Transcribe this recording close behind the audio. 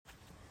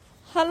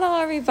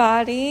Hello,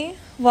 everybody.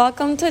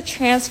 Welcome to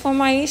Transform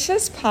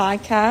Aisha's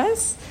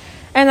podcast.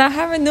 And I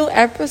have a new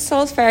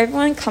episode for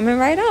everyone coming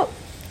right up.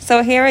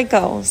 So here it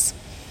goes.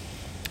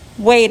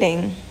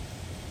 Waiting.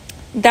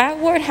 That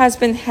word has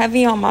been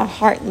heavy on my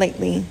heart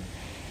lately.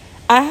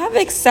 I have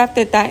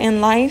accepted that in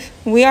life,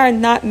 we are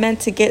not meant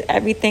to get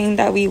everything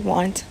that we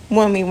want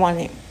when we want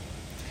it.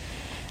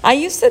 I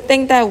used to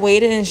think that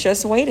waiting is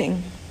just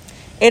waiting.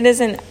 It is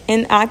an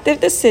inactive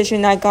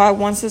decision that God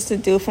wants us to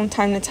do from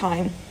time to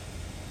time.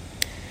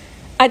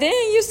 I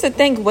didn't used to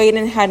think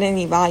waiting had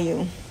any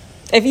value.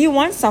 If you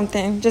want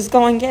something, just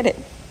go and get it.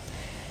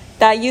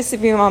 That used to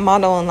be my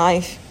motto in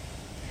life.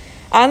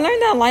 I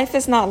learned that life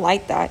is not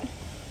like that.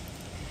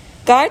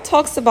 God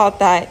talks about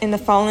that in the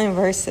following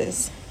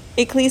verses.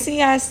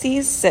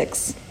 Ecclesiastes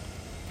 6,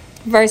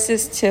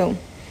 verses 2.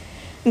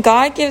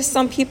 God gives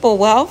some people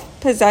wealth,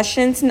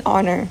 possessions, and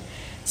honor,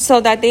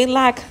 so that they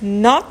lack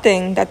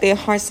nothing that their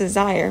hearts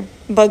desire.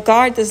 But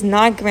God does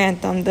not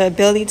grant them the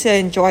ability to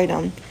enjoy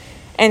them,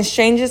 and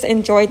strangers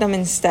enjoy them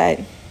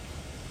instead.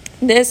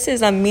 This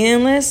is a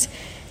meaningless,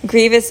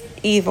 grievous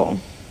evil.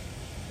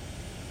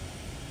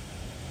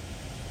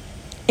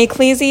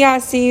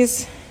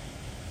 Ecclesiastes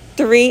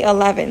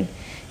 3:11.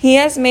 He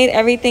has made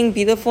everything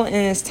beautiful in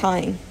his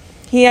time.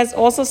 He has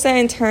also set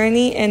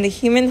eternity in the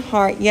human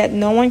heart, yet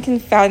no one can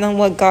fathom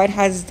what God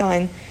has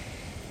done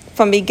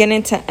from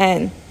beginning to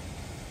end.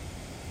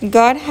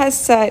 God has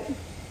set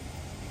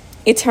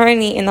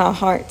eternity in our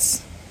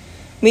hearts.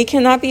 We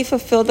cannot be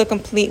fulfilled or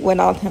complete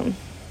without him.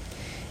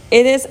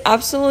 It is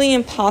absolutely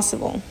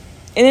impossible.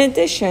 In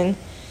addition,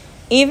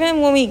 even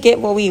when we get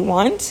what we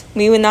want,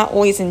 we will not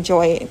always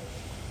enjoy it,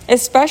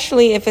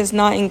 especially if it's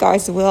not in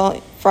God's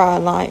will for our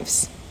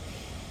lives.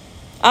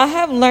 I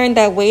have learned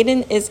that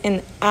waiting is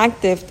an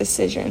active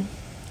decision.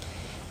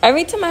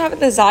 Every time I have a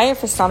desire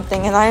for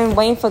something and I am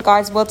waiting for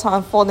God's will to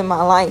unfold in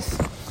my life,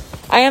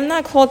 I am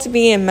not called to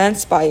be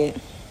immense by it,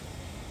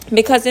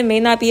 because it may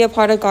not be a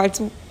part of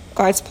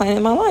God's plan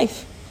in my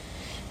life.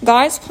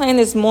 God's plan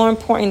is more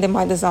important than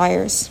my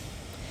desires.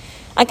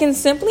 I can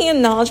simply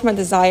acknowledge my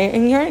desire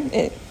and yearn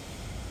it.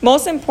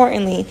 Most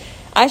importantly,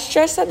 I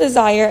stress that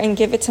desire and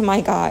give it to my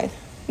God.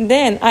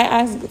 Then I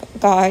ask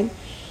God,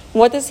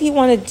 what does he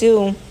want to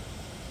do?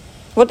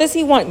 What does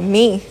he want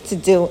me to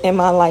do in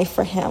my life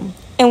for him?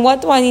 And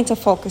what do I need to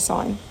focus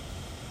on?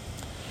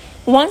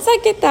 Once I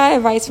get that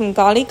advice from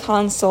godly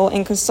counsel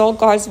and consult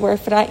God's word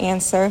for that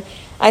answer,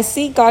 I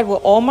seek God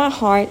with all my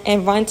heart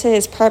and run to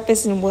his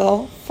purpose and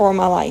will for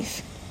my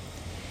life.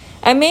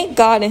 I make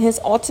God and his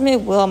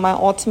ultimate will my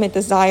ultimate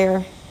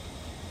desire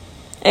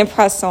and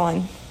press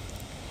on.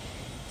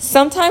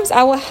 Sometimes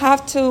I will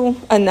have to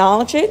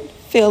acknowledge it,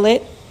 feel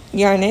it,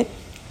 yearn it,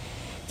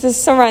 to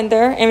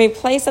surrender and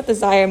replace that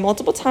desire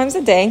multiple times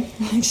a day,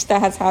 which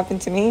that has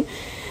happened to me,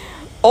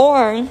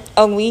 or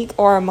a week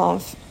or a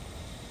month.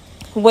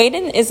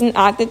 Waiting is an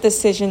active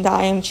decision that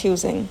I am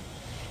choosing.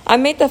 I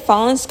make the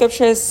following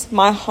scriptures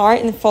my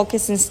heart and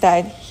focus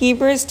instead.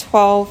 Hebrews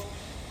 12,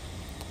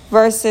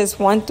 verses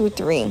 1 through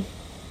 3.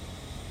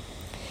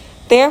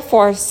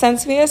 Therefore,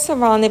 since we are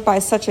surrounded by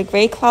such a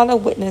great cloud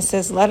of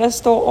witnesses, let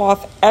us throw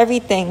off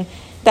everything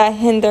that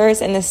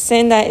hinders and the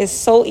sin that is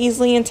so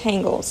easily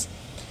entangles.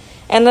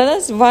 And let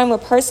us run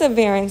with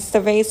perseverance the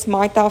race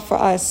marked out for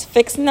us,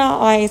 fixing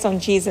our eyes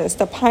on Jesus,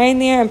 the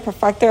pioneer and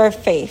perfecter of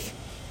faith.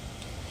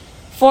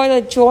 For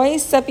the joy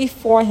set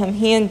before him,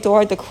 he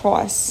endured the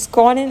cross,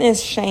 scorning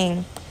its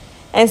shame,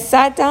 and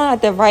sat down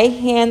at the right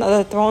hand of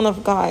the throne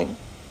of God.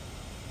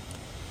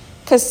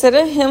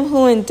 Consider him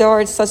who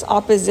endured such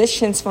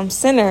oppositions from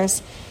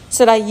sinners,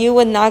 so that you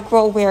would not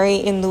grow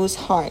weary and lose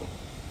heart.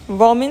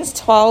 Romans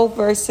 12,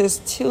 verses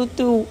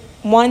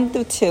 1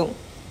 through 2.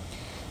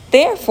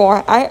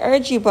 Therefore, I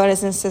urge you,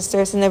 brothers and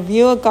sisters, in the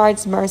view of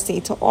God's mercy,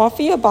 to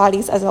offer your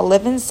bodies as a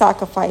living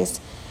sacrifice,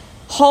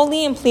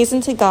 holy and pleasing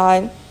to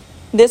God.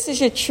 This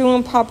is your true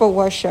and proper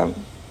worship.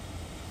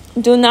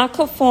 Do not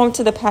conform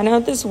to the pattern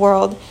of this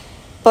world,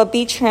 but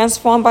be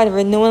transformed by the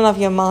renewing of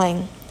your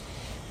mind.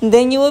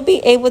 Then you will be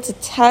able to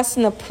test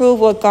and approve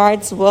what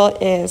God's will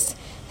is,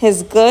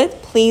 his good,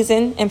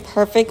 pleasing, and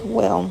perfect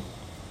will.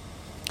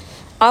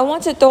 I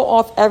want to throw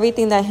off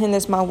everything that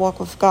hinders my walk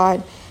with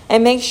God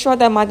and make sure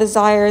that my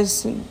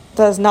desires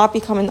does not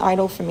become an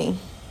idol for me.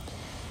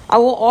 I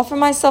will offer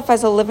myself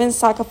as a living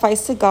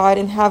sacrifice to God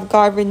and have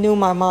God renew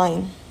my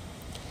mind.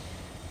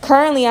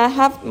 Currently, I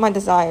have my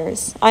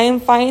desires. I am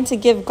fighting to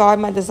give God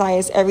my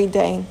desires every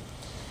day.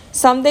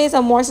 Some days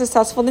I'm more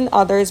successful than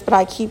others, but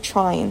I keep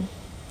trying.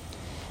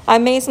 I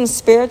made some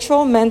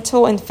spiritual,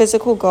 mental, and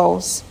physical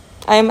goals.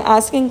 I am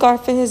asking God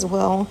for his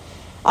will.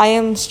 I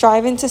am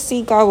striving to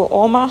see God with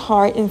all my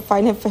heart and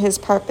fighting for his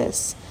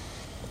purpose.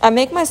 I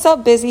make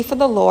myself busy for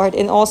the Lord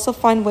and also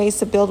find ways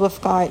to build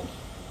with God.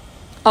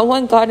 I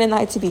want God and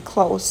I to be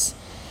close.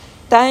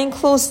 That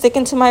includes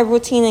sticking to my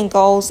routine and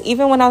goals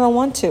even when I don't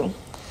want to.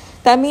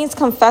 That means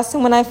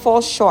confessing when I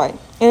fall short.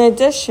 In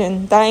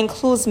addition, that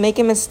includes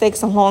making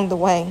mistakes along the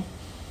way.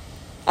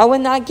 I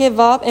would not give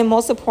up, and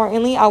most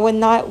importantly, I would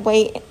not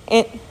wait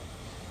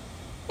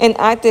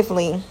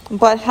inactively,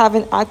 but have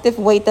an active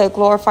wait that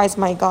glorifies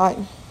my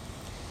God.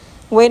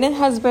 Waiting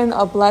has been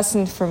a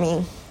blessing for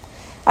me.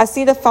 I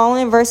see the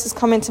following verses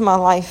come into my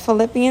life.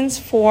 Philippians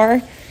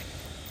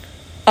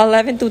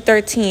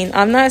 4:11-13.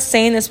 I'm not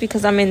saying this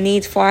because I'm in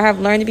need, for I have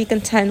learned to be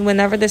content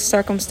whenever the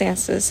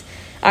circumstances.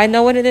 I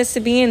know what it is to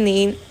be in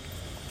need,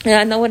 and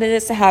I know what it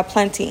is to have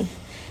plenty.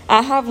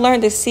 I have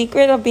learned the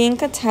secret of being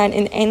content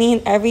in any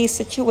and every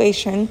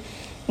situation,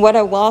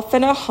 whether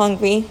well-fed or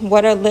hungry,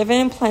 whether living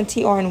in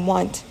plenty or in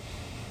want.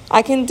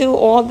 I can do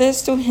all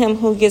this through him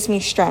who gives me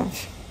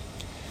strength.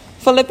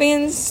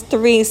 Philippians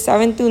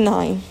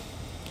 3:7-9.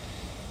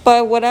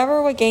 But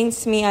whatever were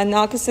against me, I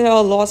now consider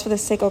a loss for the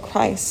sake of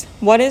Christ.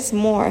 What is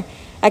more,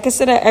 I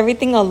consider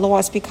everything a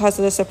loss because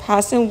of the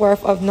surpassing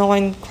worth of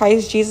knowing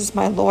Christ Jesus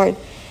my Lord,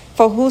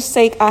 for whose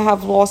sake I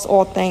have lost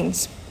all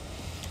things.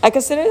 I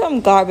consider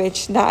them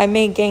garbage, that I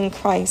may gain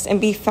Christ and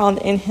be found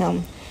in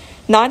him,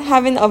 not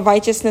having a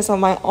righteousness of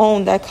my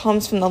own that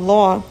comes from the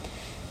law,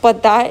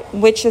 but that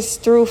which is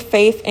through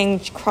faith in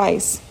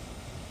Christ,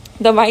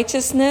 the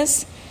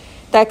righteousness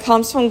that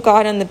comes from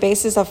God on the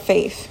basis of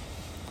faith.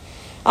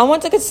 I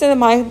want to consider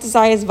my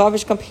desires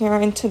rubbish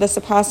comparing to the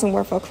surpassing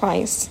worth of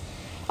Christ.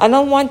 I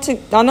don't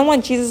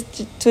want Jesus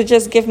to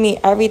just give me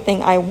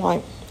everything I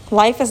want.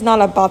 Life is not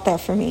about that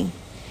for me.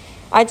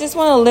 I just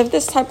want to live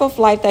this type of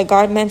life that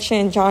God mentioned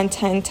in John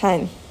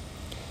 10:10.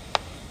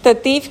 The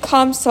thief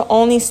comes to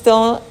only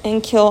steal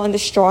and kill and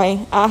destroy.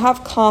 I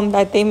have come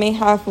that they may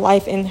have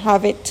life and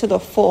have it to the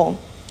full.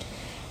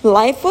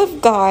 Life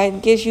with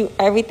God gives you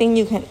everything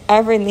you can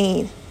ever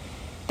need.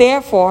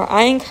 Therefore,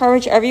 I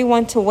encourage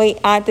everyone to wait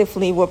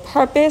actively with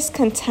purpose,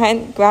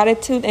 content,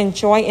 gratitude, and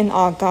joy in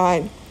our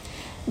God.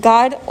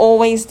 God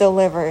always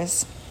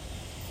delivers.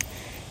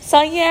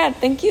 So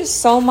thank you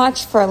so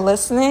much for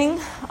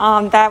listening.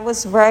 That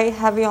was very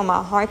heavy on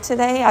my heart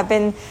today. I've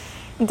been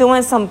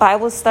doing some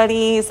Bible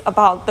studies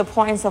about the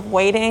importance of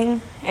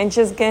waiting and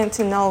just getting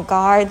to know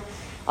God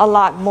a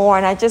lot more.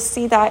 And I just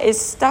see that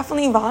it's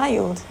definitely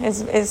valued.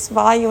 It's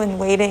value in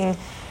waiting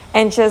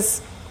and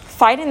just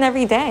fighting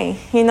every day,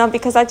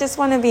 because I just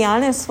want to be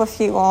honest with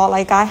you all.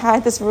 Like, I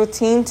had this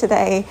routine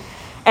today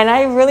and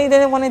I really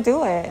didn't want to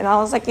do it. And I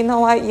was like, you know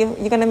what?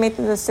 You're going to make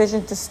the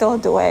decision to still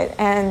do it.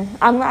 And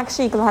I'm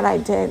actually glad I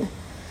did.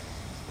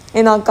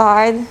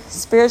 God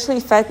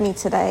spiritually fed me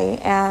today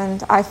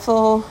and I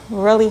feel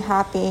really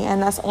happy.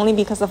 And that's only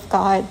because of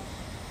God.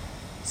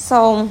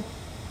 So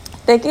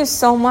thank you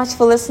so much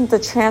for listening to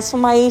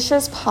Transform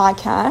Aisha's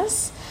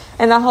podcast.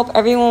 And I hope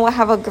everyone will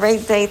have a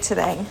great day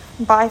today.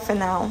 Bye for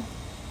now.